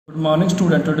Good morning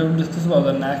student. Today we will discuss about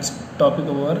the next topic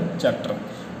of our chapter.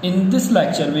 In this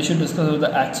lecture we should discuss about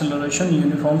the acceleration,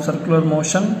 uniform circular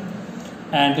motion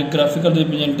and graphical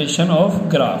representation of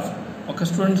graph. Okay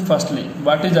students, firstly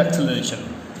what is acceleration?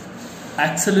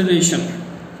 Acceleration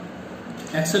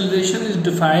is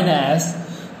defined as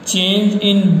change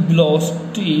in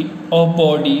velocity of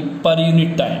body per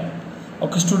unit time.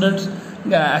 Okay students,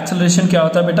 acceleration क्या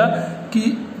होता है बेटा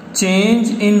कि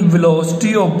change in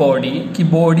velocity of body की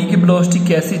body की velocity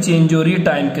कैसी change हो रही है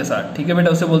टाइम के साथ. ठीक है बेटा,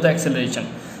 उसे बोलते हैं एक्सेलरेशन.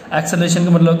 एक्सेलरेशन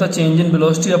का मतलब होता है change in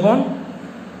velocity upon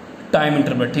time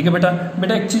interval. ठीक है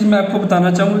बेटा एक चीज़ मैं आपको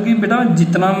बताना चाहूँगा कि बेटा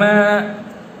जितना मैं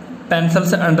पेंसिल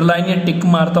से अंडरलाइन या टिक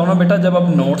मारता हूँ ना बेटा, जब आप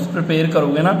नोट्स प्रिपेयर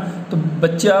करोगे ना तो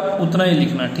बच्चे आप उतना ही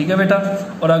लिखना. ठीक है बेटा,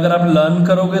 और अगर आप लर्न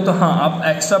करोगे तो हाँ आप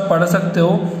एक्स्ट्रा पढ़ सकते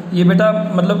हो. ये बेटा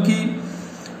मतलब कि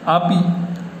आप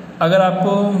अगर आप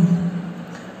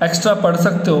एक्स्ट्रा पढ़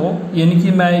सकते हो, ये नहीं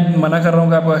कि मैं मना कर रहा हूँ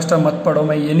कि आप एक्स्ट्रा मत पढ़ो,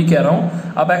 मैं ये नहीं कह रहा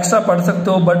हूँ, आप एक्स्ट्रा पढ़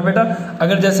सकते हो. बट बेटा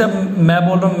अगर जैसे मैं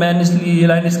बोल रहा हूँ, मैंने इसलिए ये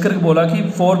लाइन इस करके बोला कि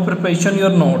फॉर प्रिपरेशन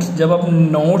योर नोट्स, जब आप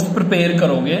नोट्स प्रिपेयर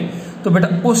करोगे तो बेटा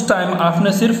उस टाइम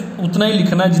आपने सिर्फ उतना ही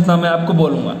लिखना है जितना मैं आपको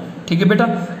बोलूँगा. ठीक है बेटा,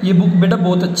 ये बुक बेटा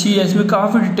बहुत अच्छी है, इसमें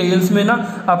काफ़ी डिटेल्स में ना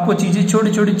आपको चीज़ें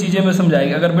छोटी छोटी चीज़ें में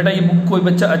समझाएगी. अगर बेटा ये बुक कोई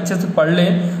बच्चा अच्छे से पढ़ ले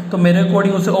तो मेरे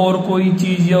अकॉर्डिंग उसे और कोई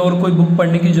चीज़ या और कोई बुक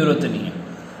पढ़ने की ज़रूरत नहीं है.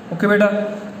 ओके बेटा,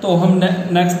 तो हम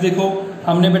नेक्स्ट देखो,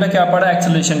 हमने बेटा क्या पढ़ा,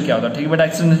 एक्सेलरेशन क्या होता है. ठीक है बेटा,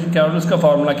 एक्सेलरेशन क्या होता है, उसका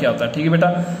फॉर्मूला क्या होता है. ठीक है बेटा,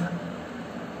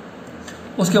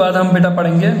 उसके बाद हम बेटा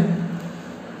पढ़ेंगे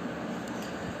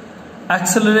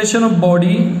acceleration of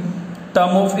body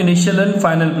term of initial and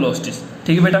final velocities.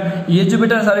 ठीक है बेटा, ये जो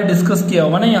बेटा सारे डिस्कस किया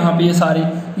हुआ ना यहाँ पे, ये सारी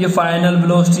ये final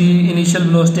velocity, initial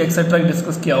velocity etcetera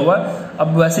discuss किया हुआ.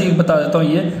 अब वैसे ही बता देता हूँ,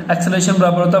 ये एक्सेलरेशन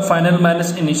बराबर होता है final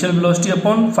minus initial velocity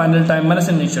upon final time minus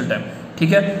initial time.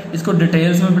 ठीक है, इसको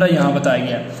डिटेल्स में बेटा यहाँ बताया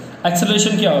गया है.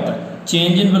 एक्सेलरेशन क्या होता है,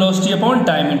 change in velocity upon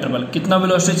time interval, कितना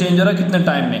वेलोसिटी चेंज हो रहा है कितने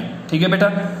टाइम में. ठीक है बेटा,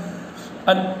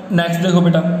 अब नेक्स्ट देखो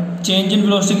बेटा, चेंज इन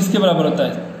वेलोसिटी किसके बराबर होता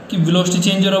है कि वेलोसिटी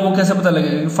चेंज हो रहा है वो कैसे पता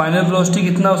लगेगा. फाइनल वेलोसिटी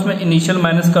कितना उसमें इनिशियल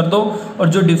माइनस कर दो और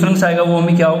जो डिफरेंस आएगा वो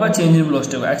हमें क्या होगा, चेंज इन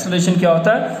वेलोसिटी होगा. एक्सेलरेशन क्या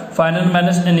होता है, final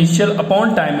minus initial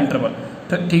upon time interval.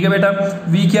 ठीक है बेटा,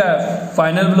 v क्या है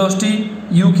फाइनल वेलोसिटी,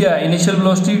 u क्या है इनिशियल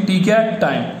वेलोसिटी, t क्या है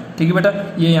टाइम. ठीक है बेटा,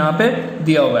 ये यहाँ पे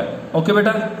दिया हुआ है. ओके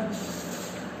बेटा,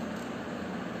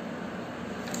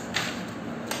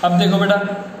 अब देखो बेटा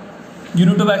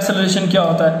यूनिट ऑफ एक्सेलरेशन क्या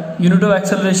होता है. यूनिट ऑफ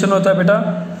एक्सेलरेशन होता है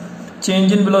बेटा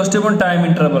change in velocity upon time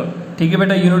interval. ठीक है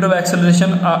बेटा, यूनिट ऑफ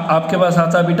एक्सेलरेशन आपके पास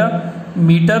आता है बेटा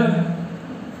मीटर.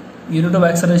 यूनिट ऑफ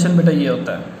एक्सेलरेशन बेटा ये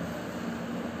होता है.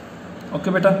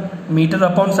 ओके बेटा, मीटर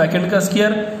अपॉन सेकंड का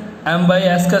स्क्वायर,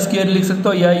 m/s का स्क्वायर लिख सकते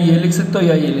हो, या ये लिख सकते हो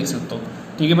या ये लिख सकते हो.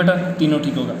 ठीक है बेटा, तीनों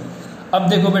ठीक होगा. अब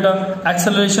देखो बेटा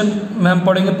एक्सेलरेशन में हम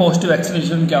पढ़ेंगे पॉजिटिव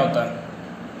एक्सेलरेशन क्या होता है.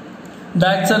 The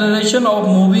acceleration of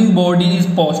moving body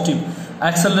is positive.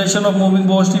 Acceleration of moving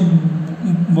body,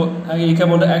 ये क्या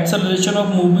बोल रहा है, acceleration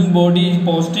of moving body is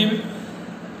positive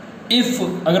if,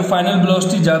 अगर फाइनल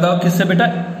वेलोसिटी ज़्यादा हो किससे बेटा,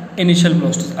 इनिशियल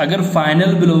वेलोसिटी. अगर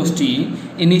फाइनल वेलोसिटी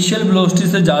इनिशियल वेलोसिटी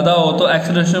से ज़्यादा हो तो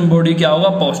एक्सेलरेशन बॉडी क्या होगा,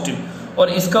 पॉजिटिव. और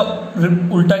इसका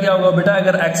उल्टा क्या होगा बेटा,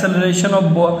 अगर acceleration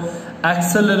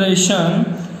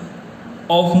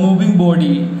of moving body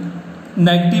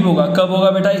negative होगा, कब होगा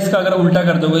बेटा, इसका अगर उल्टा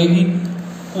कर दोगे कि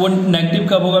वो नेगेटिव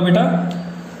कब होगा बेटा,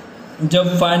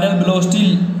 जब फाइनल वेलोसिटी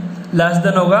लेस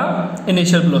देन होगा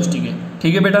इनिशियल वेलोसिटी के.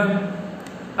 ठीक है बेटा,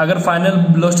 अगर फाइनल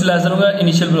वेलोसिटी लेस देन होगा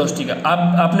इनिशियल वेलोसिटी का.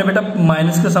 आपने बेटा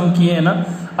माइनस का सम किए हैं ना,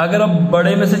 अगर आप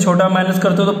बड़े में से छोटा माइनस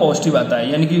करते हो तो पॉजिटिव आता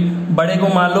है. यानी कि बड़े को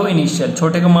मान लो इनिशियल,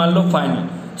 छोटे को मान लो फाइनल,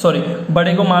 सॉरी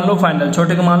बड़े को मान लो फाइनल,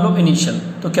 छोटे को मान लो इनिशियल,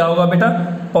 तो क्या होगा बेटा,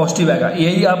 पॉजिटिव आएगा.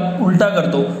 यही आप उल्टा कर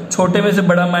दो, छोटे में से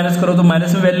बड़ा माइनस करो तो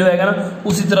माइनस में वैल्यू आएगा ना,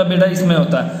 उसी तरह बेटा इसमें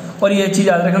होता है. और ये चीज़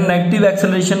याद रखना, नेगेटिव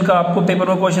एक्सेलरेशन का आपको पेपर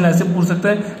में क्वेश्चन ऐसे पूछ सकते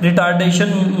हैं,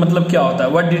 रिटार्डेशन मतलब क्या होता है,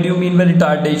 what did you mean by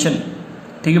retardation.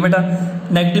 ठीक है बेटा,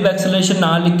 नेगेटिव एक्सेलरेशन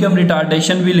ना लिख के हम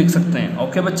रिटार्डेशन भी लिख सकते हैं.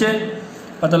 ओके बच्चे,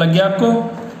 पता लग गया आपको.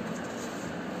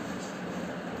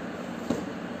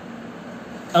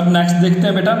 अब नेक्स्ट देखते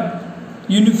हैं बेटा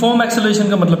यूनिफॉर्म एक्सेलरेशन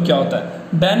का मतलब क्या होता है.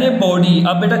 व्हेन ए बॉडी,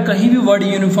 अब बेटा कहीं भी वर्ड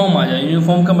यूनिफॉर्म आ जाए,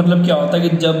 यूनिफॉर्म का मतलब क्या होता है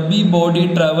कि जब भी बॉडी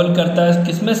ट्रैवल करता है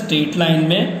किसमें, स्ट्रेट लाइन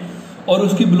में, और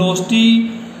उसकी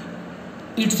velocity,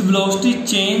 its velocity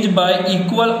change y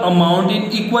equal amount in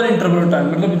equal interval time.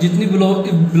 मतलब जितनी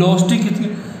वेलोसिटी कितनी,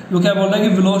 वो क्या बोल रहा है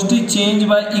कि velocity change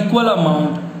y equal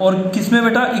amount, और किसमें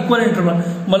बेटा, इक्वल इंटरवल.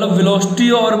 मतलब वेलोसिटी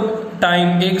और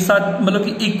टाइम एक साथ, मतलब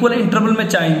कि इक्वल इंटरवल में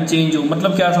चेंज हो.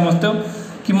 मतलब क्या समझते हो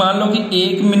कि मान लो कि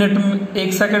 1 मिनट में,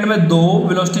 1 सेकंड में 2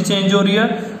 वेलोसिटी चेंज हो रही है,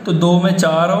 तो 2 में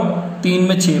 4 हो, 3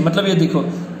 में 6. मतलब ये देखो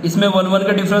इसमें 1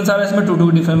 का डिफरेंस आ रहा है, इसमें 2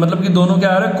 का डिफरेंस, मतलब कि दोनों क्या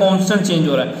आ रहा है, कांस्टेंट चेंज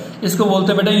हो रहा है। इसको बोलते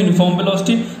हैं बेटा यूनिफॉर्म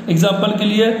वेलोसिटी। एग्जांपल के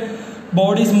लिए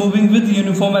body is moving with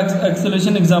uniform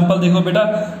acceleration. Example देखो बेटा,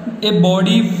 a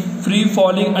body free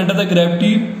falling under the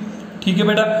gravity, ठीक है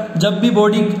बेटा, जब भी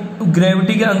बॉडी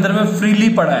ग्रेविटी के अंदर में फ्रीली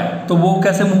पड़ा है तो वो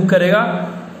कैसे मूव करेगा,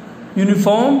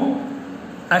 यूनिफॉर्म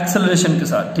एक्सेलरेशन के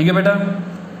साथ, ठीक है बेटा।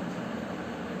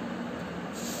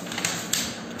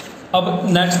 अब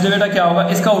नेक्स्ट बेटा क्या होगा,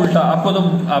 इसका उल्टा, आपको तो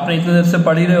आपने इतने देर से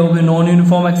पढ़ ही रहे होगे। नॉन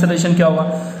यूनिफॉर्म एक्सेलरेशन क्या होगा,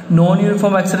 नॉन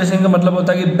यूनिफॉर्म एक्सेलरेशन का मतलब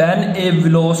होता है कि when A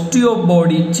velocity of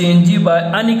body change bye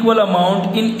unequal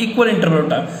amount in equal interval of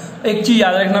time. एक चीज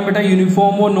याद रखना बेटा,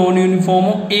 यूनिफॉर्म हो नॉन यूनिफॉर्म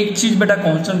हो, एक चीज बेटा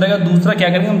कांस्टेंट रहेगा, दूसरा क्या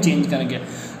करेंगे हम चेंज करेंगे।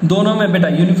 दोनों में बेटा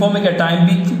यूनिफॉर्म में क्या,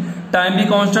 टाइम भी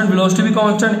कांस्टेंट, वेलोसिटी भी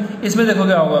कांस्टेंट। इसमें देखो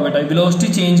क्या होगा बेटा,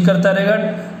 वेलोसिटी चेंज करता रहेगा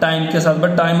टाइम के साथ,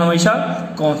 बट टाइम हमेशा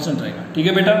कांस्टेंट रहेगा, ठीक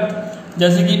है बेटा।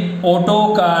 जैसे कि ऑटो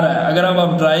कार है, अगर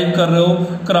आप ड्राइव कर रहे हो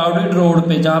क्राउडेड रोड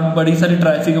पे जहाँ बड़ी सारी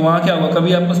ट्रैफिक है, वहाँ क्या होगा,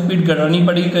 कभी आपको स्पीड घटानी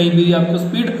पड़ेगी, कहीं भी आपको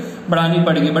स्पीड बढ़ानी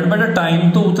पड़ेगी, बट बेटा टाइम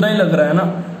तो उतना ही लग रहा है ना,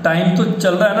 टाइम तो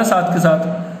चल रहा है ना साथ के साथ,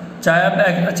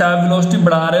 चाहे वेलोसिटी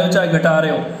बढ़ा रहे हो चाहे घटा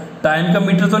रहे हो, टाइम का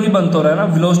मीटर तो नहीं बंद हो रहा है ना,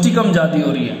 वेलोसिटी कम ज्यादा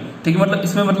हो रही है, ठीक है। मतलब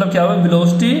इसमें मतलब क्या हुआ,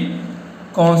 वेलोसिटी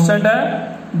कांस्टेंट है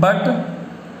बट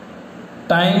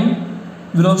टाइम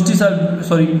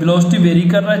वेलोसिटी वेरी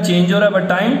कर रहा है, चेंज हो रहा है, बट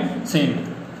टाइम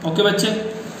सेम। ओके बच्चे,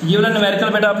 ये वाला न्यूमेरिकल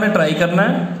बेटा आपने ट्राई करना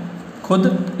है खुद,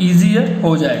 इजी है,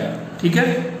 हो जाएगा, ठीक है।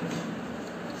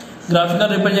 ग्राफिकल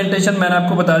रिप्रेजेंटेशन मैंने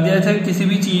आपको बता दिया था, किसी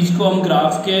भी चीज को हम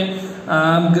ग्राफ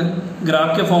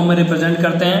के फॉर्म में रिप्रेजेंट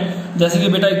करते हैं। जैसे कि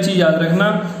बेटा एक चीज याद रखना,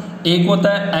 एक होता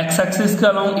है एक्स एक्सिस का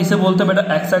अलोंग, इसे बोलते हैं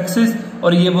बेटा एक्स एक्सिस,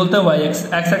 और ये बोलते हैं वाई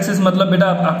एक्सिस। एक्स एक्सिस मतलब बेटा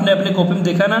आपने अपने कॉपी में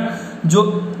देखा ना, जो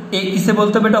इसे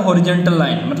बोलते हैं बेटा हॉरिजॉन्टल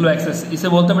लाइन, मतलब एक्सिस, इसे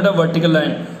बोलते हैं बेटा वर्टिकल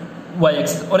लाइन वाई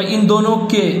एक्सिस, और इन दोनों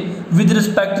के विद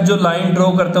रिस्पेक्ट जो लाइन ड्रॉ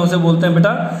करते हैं उसे बोलते हैं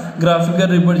बेटा ग्राफिकल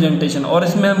रिप्रेजेंटेशन। और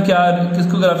इसमें हम क्या,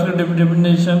 किसकी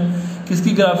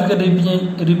ग्राफिकल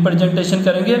रिप्रेजेंटेशन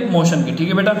करेंगे, मोशन की, ठीक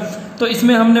है बेटा। तो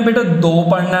इसमें हमने बेटा 2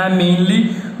 पढ़ना है मेनली,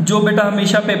 जो बेटा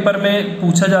हमेशा पेपर में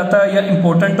पूछा जाता है या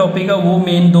इंपॉर्टेंट टॉपिक है, वो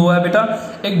मेन 2 है बेटा,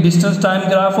 एक डिस्टेंस टाइम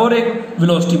ग्राफ और एक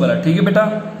वेलोसिटी वाला, ठीक है बेटा।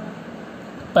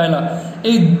 पहला,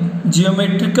 एक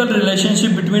जियोमेट्रिकल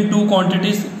रिलेशनशिप बिटवीन 2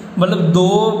 क्वांटिटीज, मतलब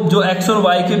 2 जो एक्स और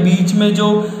वाई के बीच में जो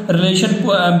रिलेशन,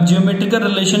 जियोमेट्रिकल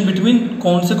रिलेशन बिटवीन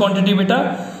कौन से क्वांटिटी बेटा,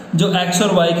 जो एक्स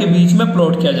और वाई के बीच में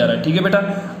प्लॉट किया जा रहा है, ठीक है बेटा।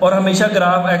 और हमेशा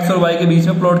ग्राफ एक्स और वाई के बीच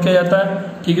में प्लॉट किया जाता है,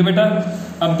 ठीक है बेटा।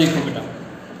 अब देखो बेटा,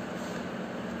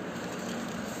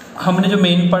 हमने जो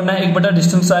मेन पढ़ना है, एक बेटा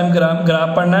डिस्टेंस टाइम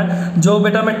ग्राफ पढ़ना है, जो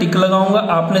बेटा मैं टिक लगाऊंगा,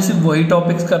 आपने सिर्फ वही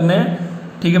टॉपिक्स करने हैं,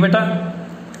 ठीक है बेटा।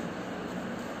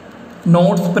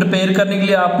 नोट्स प्रिपेयर करने के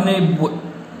लिए आपने,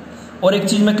 और एक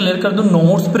चीज मैं क्लियर कर दूं,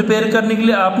 नोट्स प्रिपेयर करने के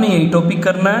लिए आपने यही टॉपिक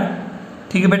करना है,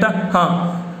 ठीक है बेटा।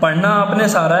 हाँ, पढ़ना आपने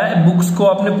सारा है, बुक्स को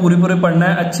आपने पूरे पढ़ना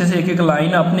है अच्छे से, एक एक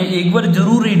लाइन आपने एक बार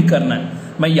जरूर रीड करना है।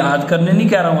 मैं याद करने नहीं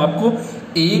कह रहा हूं आपको,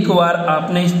 एक बार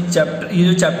आपने इस चैप्टर, ये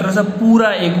जो चैप्टर है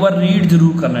पूरा एक बार रीड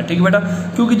जरूर करना है, ठीक है बेटा।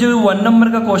 क्योंकि जो 1 नंबर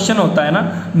का क्वेश्चन होता है ना,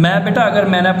 मैं बेटा, अगर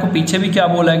मैंने आपको पीछे भी क्या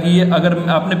बोला है कि ये, अगर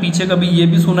आपने पीछे कभी ये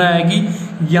भी सुना है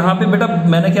कि यहाँ पे बेटा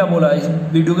मैंने क्या बोला, इस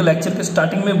वीडियो के लेक्चर के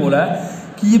स्टार्टिंग में बोला है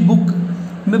कि ये बुक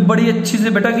में बड़ी अच्छी से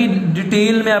बेटा कि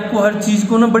डिटेल में आपको हर चीज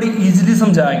को ना बड़ी इजीली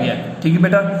समझाया गया है, ठीक है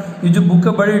बेटा। ये जो बुक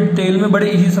है बड़े डिटेल में बड़े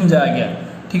इजी समझाया गया है,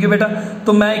 ठीक है बेटा।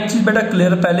 तो मैं एक चीज बेटा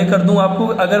क्लियर पहले कर दूं आपको,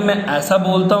 अगर मैं ऐसा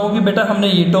बोलता हूं कि बेटा हमने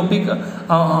ये टॉपिक,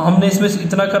 हमने इसमें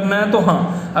इतना करना है, तो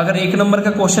हाँ, अगर 1 नंबर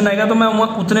का क्वेश्चन आएगा तो मैं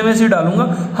उतने में से डालूंगा,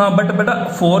 हाँ। बट बेटा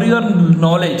फॉर योर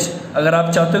नॉलेज, अगर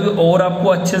आप चाहते हो कि और आपको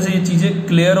अच्छे से ये चीजें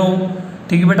क्लियर हो,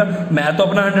 ठीक है बेटा, मैं तो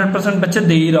अपना 100% बच्चे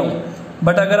दे ही रहा हूँ,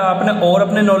 बट अगर आपने और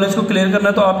अपने नॉलेज को क्लियर करना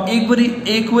है तो आप एक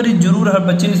बारी जरूर हर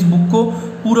बच्चे ने इस बुक को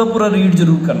पूरा रीड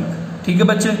जरूर करना है, ठीक है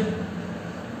बच्चे।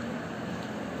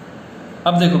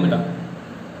 अब देखो बेटा,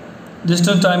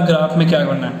 डिस्टेंस टाइम ग्राफ में क्या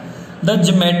करना है, द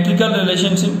ज्योमेट्रिकल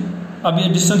रिलेशनशिप, अब ये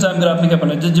डिस्टेंस टाइम ग्राफ में क्या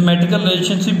पढ़ना है, the geometrical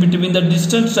relationship between the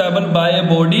distance travel by a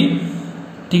body,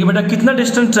 ठीक है बेटा, कितना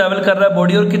डिस्टेंस ट्रेवल कर रहा है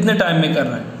बॉडी और कितने टाइम में कर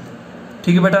रहा है,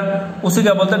 ठीक है बेटा, उसे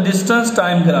क्या बोलते हैं, डिस्टेंस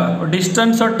टाइम ग्राफ।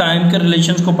 डिस्टेंस और टाइम के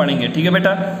रिलेशंस को पढ़ेंगे, ठीक है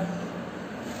बेटा।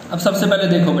 अब सबसे पहले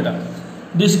देखो बेटा,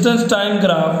 distance time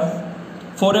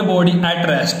graph for a body at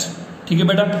rest, ठीक है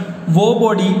बेटा, वो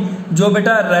बॉडी जो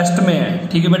बेटा रेस्ट में है,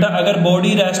 ठीक है बेटा। अगर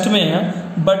बॉडी रेस्ट में है,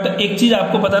 बट एक चीज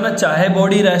आपको पता ना, चाहे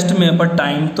बॉडी रेस्ट में है पर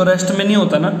टाइम तो रेस्ट में नहीं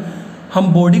होता ना,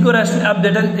 हम बॉडी को रेस्ट में, अब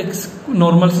बेटा एक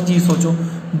नॉर्मल सी चीज सोचो,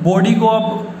 बॉडी को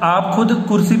आप खुद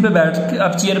कुर्सी पे बैठ के,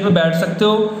 आप चेयर पे बैठ सकते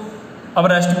हो, अब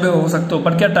रेस्ट पे हो सकते हो,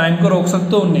 पर क्या टाइम को रोक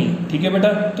सकते हो, नहीं, ठीक है बेटा।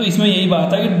 तो इसमें यही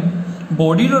बात है कि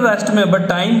बॉडी तो रेस्ट में, बट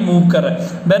टाइम मूव कर रहा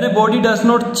है। When a body does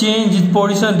not change its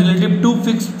position relative to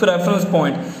fixed reference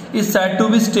point is said to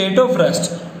be state of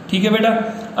rest, ठीक है बेटा।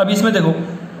 अब इसमें देखो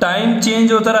टाइम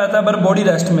चेंज होता रहता है पर बॉडी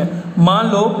रेस्ट में। मान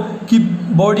लो कि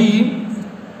बॉडी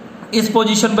इस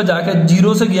पोजीशन पर जाके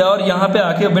 0 से गया और यहाँ पे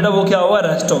आके बेटा वो क्या हुआ,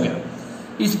 रेस्ट हो गया।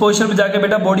 इस पोजीशन पे जाके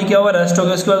बेटा बॉडी क्या हुआ, रेस्ट हो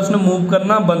गया। उसके बाद उसने मूव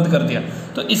करना बंद कर दिया।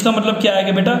 तो इसका मतलब क्या है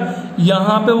कि बेटा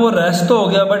यहाँ पे वो रेस्ट तो हो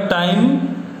गया बट टाइम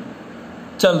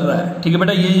चल रहा है। ठीक है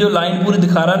बेटा, ये जो लाइन पूरी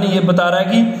दिखा रहा नहीं, ये बता रहा है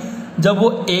कि जब वो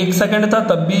 1 सेकंड था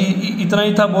तब भी इतना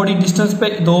ही था बॉडी डिस्टेंस पे,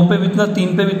 2 पे भी इतना,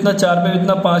 3 पे भी इतना, 4 पे भी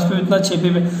इतना, 5 पे भी इतना, 6 पे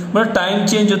भी, मतलब टाइम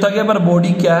चेंज होता गया पर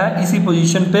बॉडी क्या है, इसी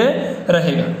पोजीशन पे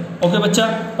रहेगा। ओके बच्चा,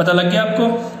 पता लग गया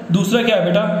आपको। दूसरा क्या है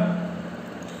बेटा,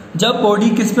 जब बॉडी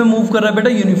किस पे मूव कर रहा है बेटा,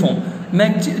 यूनिफॉर्म। मैं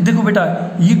देखो बेटा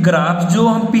ये ग्राफ जो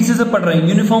हम पीछे से पढ़ रहे हैं,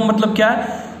 यूनिफॉर्म मतलब क्या है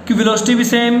कि वेलोसिटी भी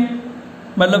सेम,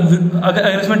 मतलब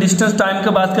अगर इसमें डिस्टेंस टाइम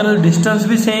का बात करें तो डिस्टेंस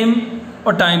भी सेम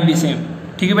और टाइम भी सेम।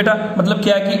 ठीक है बेटा, मतलब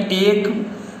क्या है कि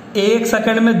एक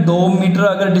सेकंड में 2 मीटर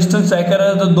अगर डिस्टेंस तय कर रहा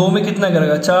है तो 2 में कितना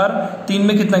करेगा 4, 3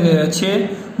 में कितना करेगा 6,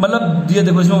 मतलब ये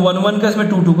देखो इसमें 1 का इसमें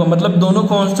 2 का, मतलब दोनों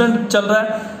कांस्टेंट चल रहा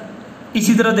है।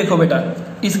 इसी तरह देखो बेटा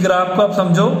इस ग्राफ को आप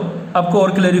समझो, आपको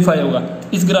और क्लेरिफाई होगा।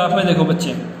 इस ग्राफ में देखो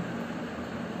बच्चे,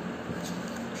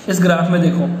 इस ग्राफ में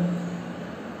देखो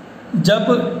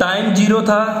जब टाइम 0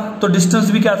 था तो डिस्टेंस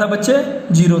भी क्या था बच्चे,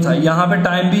 0 था। यहाँ पे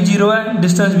टाइम भी 0 है,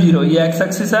 डिस्टेंस भी 0। ये एक्स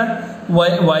एक्सिस है,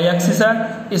 वाई एक्सिस है।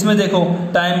 इसमें देखो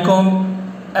टाइम को हम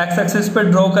एक्स एक्सिस पे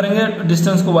ड्रॉ करेंगे,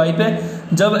 डिस्टेंस को वाई पे।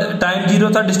 जब टाइम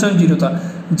 0 था डिस्टेंस 0 था।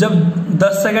 जब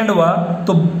 10 सेकंड हुआ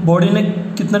तो बॉडी ने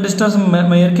कितना डिस्टेंस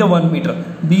मेजर किया, 1 मीटर।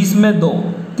 20 में 2,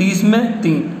 30 में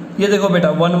 3। ये देखो बेटा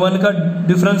 1 का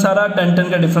डिफरेंस आ रहा है, 10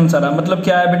 का डिफरेंस आ रहा है। मतलब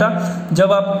क्या है बेटा,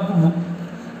 जब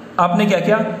आपने क्या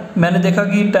किया, मैंने देखा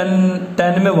कि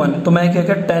 10 में 1, तो मैं क्या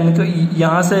किया 10 को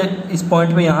यहाँ से इस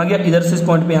पॉइंट पे यहाँ गया, इधर से इस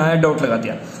पॉइंट पे यहाँ आया, डॉट लगा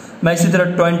दिया। मैं इसी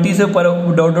तरह 20 से ऊपर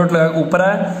डॉट लगा ऊपर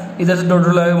आया, इधर से डॉट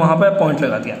लगा वहाँ पर पॉइंट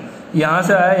लगा दिया। यहाँ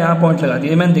से आया, यहाँ पॉइंट लगा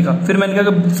दिया। मैंने देखा, फिर मैंने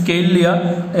कहा कि स्केल लिया,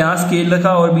 यहाँ स्केल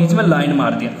रखा और बीच में लाइन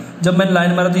मार दिया। जब मैंने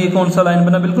लाइन मारा तो ये कौन सा लाइन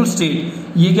बना, बिल्कुल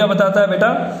स्ट्रेट। ये क्या बताता है बेटा,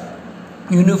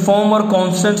 यूनिफॉर्म और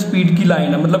कांस्टेंट स्पीड की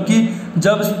लाइन है। मतलब कि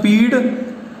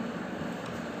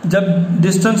जब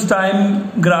डिस्टेंस टाइम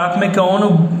ग्राफ में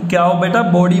क्या हो बेटा,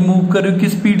 बॉडी मूव करे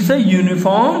किस स्पीड से,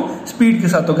 यूनिफॉर्म स्पीड के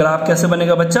साथ। तो ग्राफ कैसे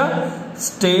बनेगा बच्चा,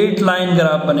 स्ट्रेट लाइन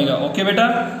ग्राफ बनेगा। ओके बेटा,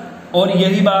 और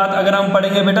यही बात अगर हम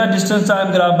पढ़ेंगे बेटा distance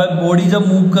time graph by body जब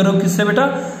मूव करो किससे बेटा,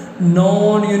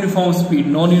 non uniform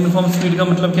speed. Non uniform speed का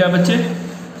मतलब क्या है बच्चे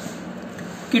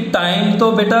कि टाइम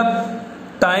तो बेटा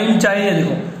टाइम चाहिए,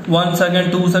 देखो 1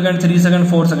 second, 2 second, 3 second,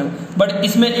 4 second, but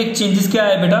इसमें एक चेंजेस क्या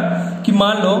है बेटा कि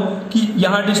मान लो कि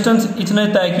यहाँ डिस्टेंस इसने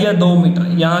तय किया 2 मीटर,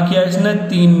 यहाँ किया इसने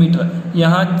 3 मीटर,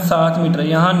 यहाँ 7 मीटर,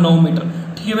 यहाँ 9 मीटर।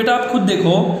 ठीक है बेटा, आप खुद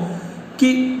देखो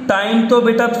कि टाइम तो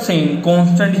बेटा सेम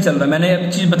कांस्टेंट ही चल रहा है। मैंने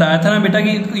एक चीज बताया था ना बेटा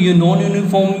कि ये नॉन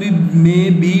यूनिफॉर्म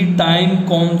में भी टाइम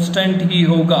कांस्टेंट ही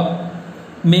होगा।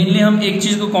 मेनली हम एक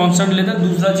चीज को कांस्टेंट लेते हैं,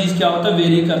 दूसरा चीज क्या होता है,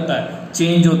 वेरी करता है,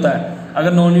 चेंज होता है।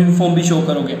 अगर नॉन यूनिफॉर्म भी शो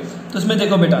करोगे तो इसमें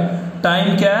देखो बेटा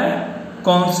टाइम क्या है,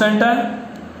 कांस्टेंट है।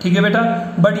 ठीक है बेटा,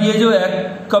 बट ये जो है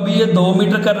कभी ये 2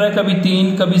 मीटर कर रहा है, कभी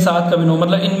 3, कभी 7, कभी 9,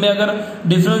 मतलब इनमें अगर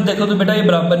डिफरेंस देखो तो बेटा ये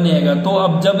बराबर नहीं आएगा। तो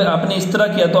अब जब आपने इस तरह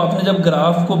किया, तो आपने जब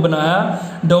ग्राफ को बनाया,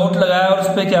 डॉट लगाया और उस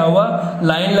पर क्या हुआ,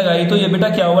 लाइन लगाई, तो ये बेटा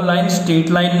क्या हुआ, लाइन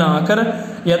स्ट्रेट लाइन ना आकर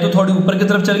या तो थोड़ी ऊपर की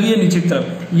तरफ चल गई या नीचे की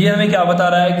तरफ। ये हमें क्या बता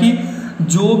रहा है कि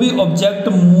जो भी ऑब्जेक्ट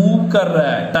मूव कर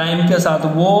रहा है टाइम के साथ,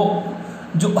 वो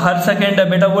जो हर सेकेंड है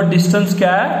बेटा वो डिस्टेंस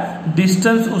क्या है,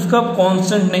 डिस्टेंस उसका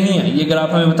कांस्टेंट नहीं है। ये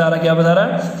ग्राफ हमें बता रहा है, क्या बता रहा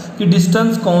है कि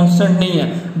डिस्टेंस कांस्टेंट नहीं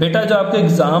है। बेटा जो आपका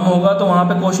एग्जाम होगा तो वहां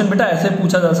पे क्वेश्चन बेटा ऐसे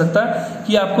पूछा जा सकता है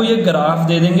कि आपको ये ग्राफ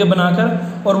दे देंगे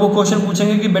बनाकर और वो क्वेश्चन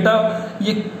पूछेंगे कि बेटा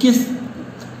ये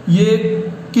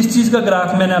किस चीज का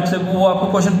ग्राफ, मैंने आपसे वो आपको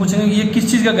क्वेश्चन पूछेंगे ये किस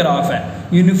चीज का ग्राफ है,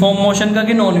 यूनिफॉर्म मोशन का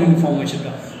कि नॉन यूनिफॉर्म मोशन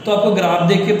का। तो आपको ग्राफ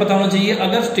देख के पता होना चाहिए।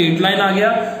 अगर स्ट्रेट लाइन आ गया,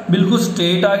 बिल्कुल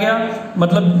स्ट्रेट आ गया,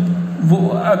 मतलब वो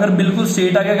अगर बिल्कुल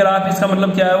स्ट्रेट आ गया ग्राफ, इसका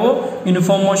मतलब क्या है, वो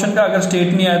यूनिफॉर्म मोशन का। अगर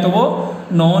स्ट्रेट नहीं आया तो वो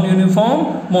नॉन यूनिफॉर्म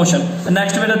मोशन।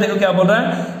 नेक्स्ट बेटा देखो क्या बोल रहा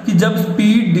है कि जब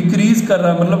स्पीड डिक्रीज कर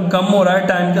रहा है, मतलब कम हो रहा है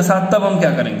टाइम के साथ, तब हम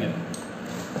क्या करेंगे।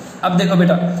 अब देखो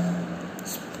बेटा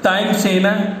टाइम सेम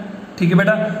है, ठीक है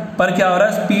बेटा, पर क्या हो रहा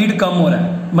है, स्पीड कम हो रहा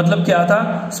है। मतलब क्या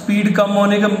था, स्पीड कम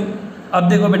होने का, अब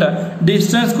देखो बेटा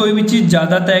डिस्टेंस कोई भी चीज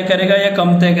ज्यादा तय करेगा या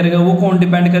कम तय करेगा, वो कौन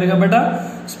डिपेंड करेगा बेटा,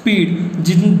 स्पीड।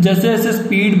 जैसे जैसे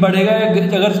स्पीड बढ़ेगा,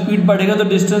 अगर स्पीड बढ़ेगा तो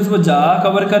डिस्टेंस वो ज्यादा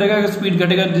कवर करेगा, अगर स्पीड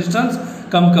घटेगा डिस्टेंस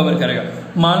कम कवर करेगा।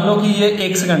 मान लो कि ये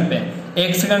 1 सेकंड पे,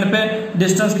 1 सेकंड पे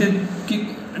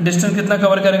डिस्टेंस कितना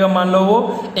कवर करेगा, मान लो वो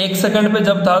 1 सेकंड पे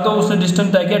जब था तो उसने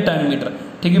डिस्टेंस तय किया 10 मीटर।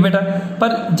 ठीक है बेटा,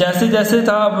 पर जैसे जैसे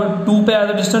था अब 2 पे आया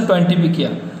तो डिस्टेंस 20 भी किया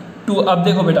 2। अब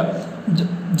देखो बेटा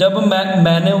जब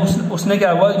मैंने उसने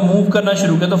क्या हुआ, मूव करना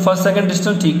शुरू किया तो फर्स्ट सेकंड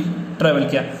डिस्टेंस ठीक ट्रेवल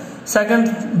किया, सेकंड,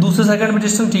 दूसरे सेकंड में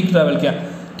डिस्टेंस ठीक ट्रैवल किया,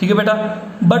 ठीक है बेटा।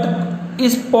 बट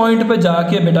इस पॉइंट पे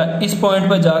जाके बेटा, इस पॉइंट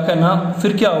पे जाकर ना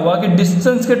फिर क्या हुआ कि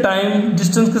डिस्टेंस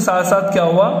के साथ साथ क्या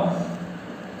हुआ,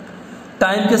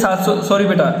 टाइम के साथ, सॉरी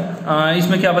बेटा,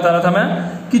 इसमें क्या बता रहा था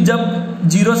मैं कि जब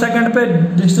 0 सेकंड पे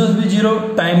डिस्टेंस भी 0,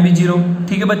 टाइम भी 0,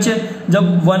 ठीक है बच्चे।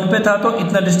 जब 1 पे था तो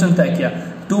इतना डिस्टेंस तय किया,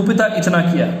 2 पे था इतना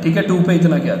किया, ठीक है, 2 पे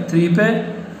इतना किया, 3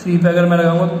 पे अगर मैं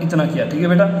लगाऊंगा तो इतना किया, ठीक है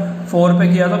बेटा, 4 पे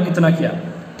किया तो इतना किया,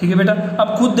 ठीक है बेटा।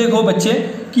 अब खुद देखो बच्चे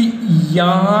कि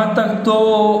यहाँ तक तो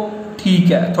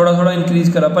ठीक है, थोड़ा थोड़ा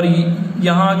इंक्रीज करा, पर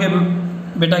यहाँ आके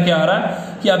बेटा क्या आ रहा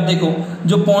है कि आप देखो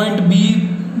जो पॉइंट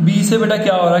बी से बेटा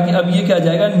क्या हो रहा है कि अब ये क्या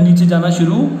जाएगा, नीचे जाना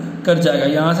शुरू कर जाएगा,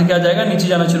 यहाँ से क्या जाएगा, नीचे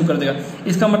जाना शुरू कर देगा।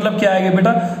 इसका मतलब क्या आएगा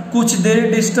बेटा, कुछ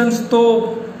देर डिस्टेंस तो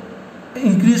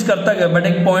इंक्रीज करता गया, बट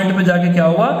एक पॉइंट पे जाके क्या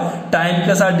हुआ, टाइम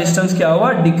के साथ डिस्टेंस क्या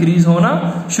हुआ, डिक्रीज होना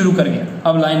शुरू कर गया।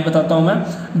 अब लाइन बताता हूं मैं,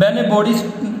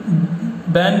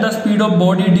 when the speed of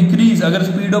body decrease, अगर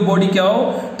स्पीड ऑफ बॉडी क्या हो,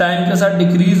 टाइम के साथ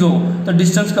डिक्रीज हो, तो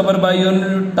distance cover by your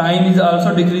time is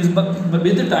also decrease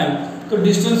with time. तो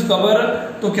डिस्टेंस कवर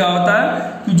तो क्या होता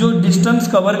है कि जो डिस्टेंस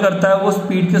कवर करता है वो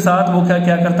स्पीड के साथ वो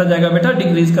क्या करता जाएगा बेटा,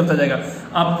 डिक्रीज करता जाएगा।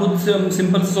 आप खुद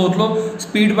सिंपल से सोच लो,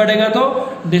 स्पीड बढ़ेगा तो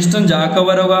डिस्टेंस जहाँ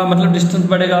कवर होगा, मतलब डिस्टेंस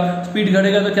बढ़ेगा, स्पीड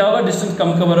घटेगा तो क्या होगा, डिस्टेंस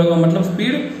कम कवर होगा, मतलब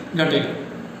स्पीड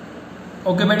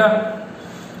घटेगा। ओके बेटा,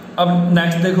 अब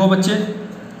नेक्स्ट देखो बच्चे,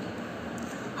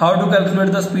 how to calculate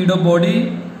the speed of body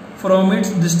from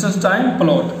its distance time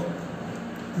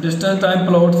plot. Distance time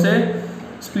plot से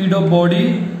स्पीड ऑफ बॉडी,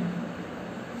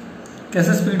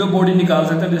 कैसे स्पीड ऑफ बॉडी निकाल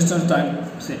सकते हैं डिस्टेंस टाइम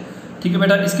से, ठीक है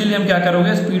बेटा। इसके लिए हम क्या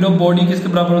करोगे, स्पीड ऑफ बॉडी किसके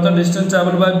बराबर होता है, डिस्टेंस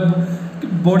ट्रैवल बाय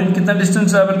बॉडी, कितना डिस्टेंस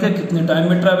ट्रैवल किया, कितने टाइम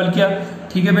में ट्रैवल किया,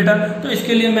 ठीक है बेटा। तो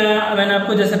इसके लिए मैंने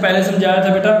आपको जैसे पहले समझाया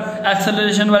था बेटा,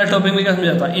 एक्सेलरेशन वाले टॉपिक में क्या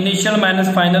समझाया था, इनिशियल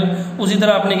माइनस फाइनल, उसी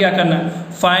तरह आपने क्या करना है,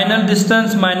 final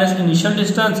distance minus initial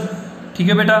distance, ठीक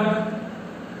है बेटा,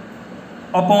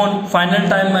 upon final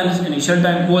time minus initial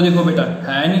time. वो देखो बेटा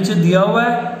है नीचे दिया हुआ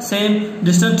है, same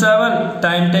distance travel,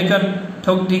 time taken,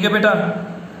 ठीक है बेटा।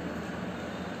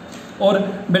 और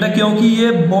बेटा क्योंकि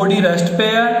ये बॉडी रेस्ट पे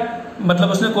है, मतलब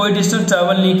उसने कोई डिस्टेंस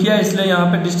ट्रैवल नहीं किया, इसलिए यहाँ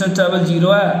पे डिस्टेंस ट्रैवल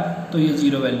 0 है, तो ये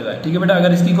 0 वैल्यू है, ठीक है बेटा।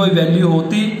 अगर इसकी कोई वैल्यू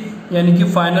होती, यानी कि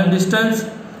final distance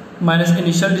minus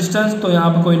initial distance, तो यहाँ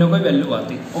पे कोई ना कोई वैल्यू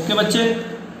आती। ओके बच्चे,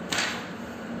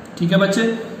 ठीक है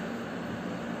बच्चे।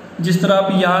 जिस तरह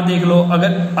आप यहाँ देख लो,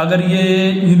 अगर ये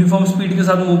यूनिफॉर्म स्पीड के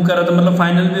साथ मूव कर रहा है तो मतलब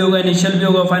फाइनल भी होगा, इनिशियल भी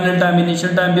होगा, फाइनल टाइम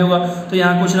इनिशियल टाइम भी होगा, तो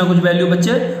यहाँ कुछ ना कुछ वैल्यू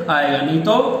बच्चे आएगा, नहीं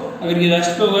तो अगर ये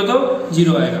रेस्ट पे होगा तो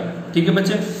 0 आएगा, ठीक है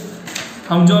बच्चे।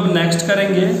 हम जो अब नेक्स्ट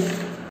करेंगे